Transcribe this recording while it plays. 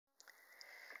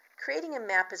Creating a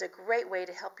map is a great way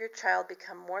to help your child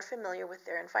become more familiar with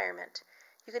their environment.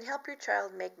 You can help your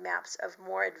child make maps of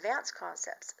more advanced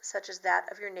concepts, such as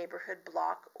that of your neighborhood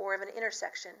block or of an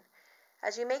intersection.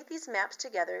 As you make these maps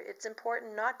together, it's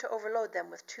important not to overload them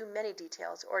with too many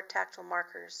details or tactile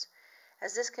markers,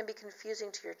 as this can be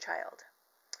confusing to your child.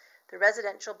 The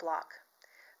residential block.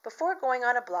 Before going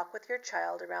on a block with your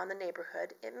child around the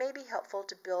neighborhood, it may be helpful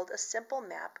to build a simple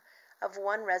map of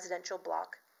one residential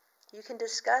block. You can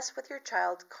discuss with your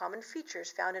child common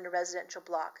features found in a residential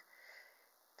block: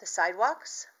 the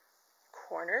sidewalks,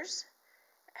 corners,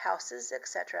 houses,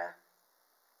 etc.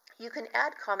 You can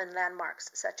add common landmarks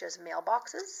such as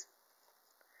mailboxes,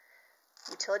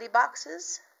 utility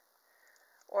boxes,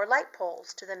 or light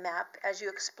poles to the map as you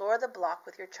explore the block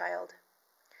with your child.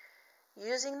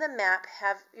 Using the map,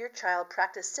 have your child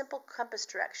practice simple compass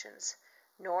directions: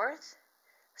 north,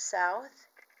 south,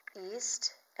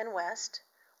 east, and west,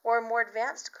 or more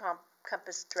advanced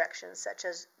compass directions such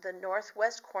as the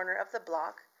northwest corner of the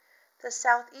block, the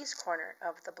southeast corner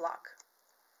of the block.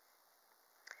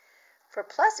 For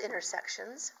plus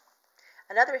intersections,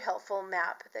 another helpful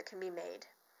map that can be made.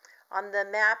 On the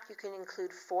map, you can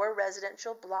include 4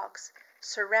 residential blocks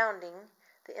surrounding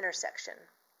the intersection,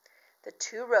 the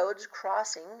 2 roads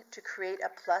crossing to create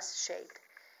a plus shape.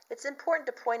 It's important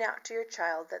to point out to your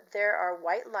child that there are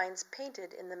white lines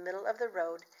painted in the middle of the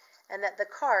road and that the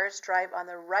cars drive on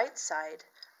the right side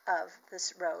of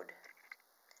this road.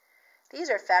 These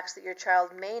are facts that your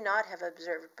child may not have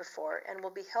observed before and will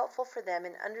be helpful for them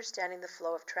in understanding the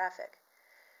flow of traffic.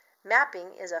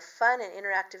 Mapping is a fun and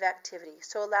interactive activity,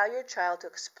 so allow your child to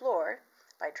explore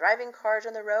by driving cars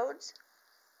on the roads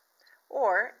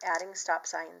or adding stop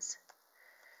signs.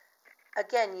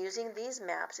 Again, using these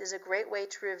maps is a great way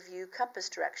to review compass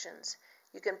directions.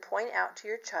 You can point out to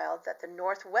your child that the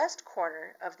northwest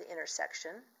corner of the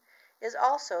intersection is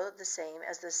also the same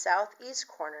as the southeast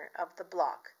corner of the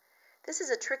block. This is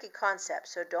a tricky concept,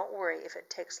 so don't worry if it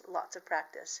takes lots of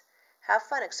practice. Have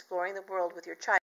fun exploring the world with your child.